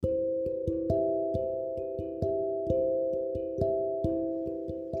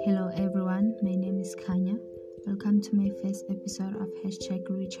Hello everyone, my name is Kanya. Welcome to my first episode of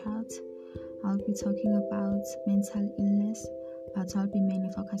 #Reach Out. I'll be talking about mental illness, but I'll be mainly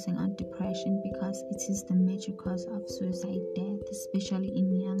focusing on depression because it is the major cause of suicide death, especially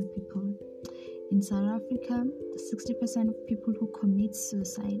in young people. In South Africa, 60% of people who commit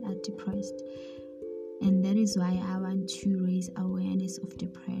suicide are depressed, and that is why I want to raise awareness of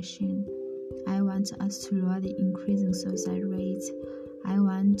depression. I want us to lower the increasing suicide rates. I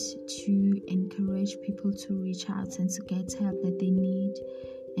want to encourage people to reach out and to get help that they need.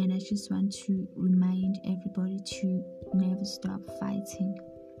 And I just want to remind everybody to never stop fighting.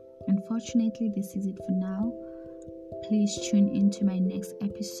 Unfortunately, this is it for now. Please tune into my next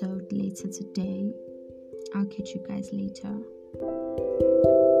episode later today. I'll catch you guys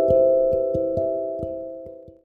later.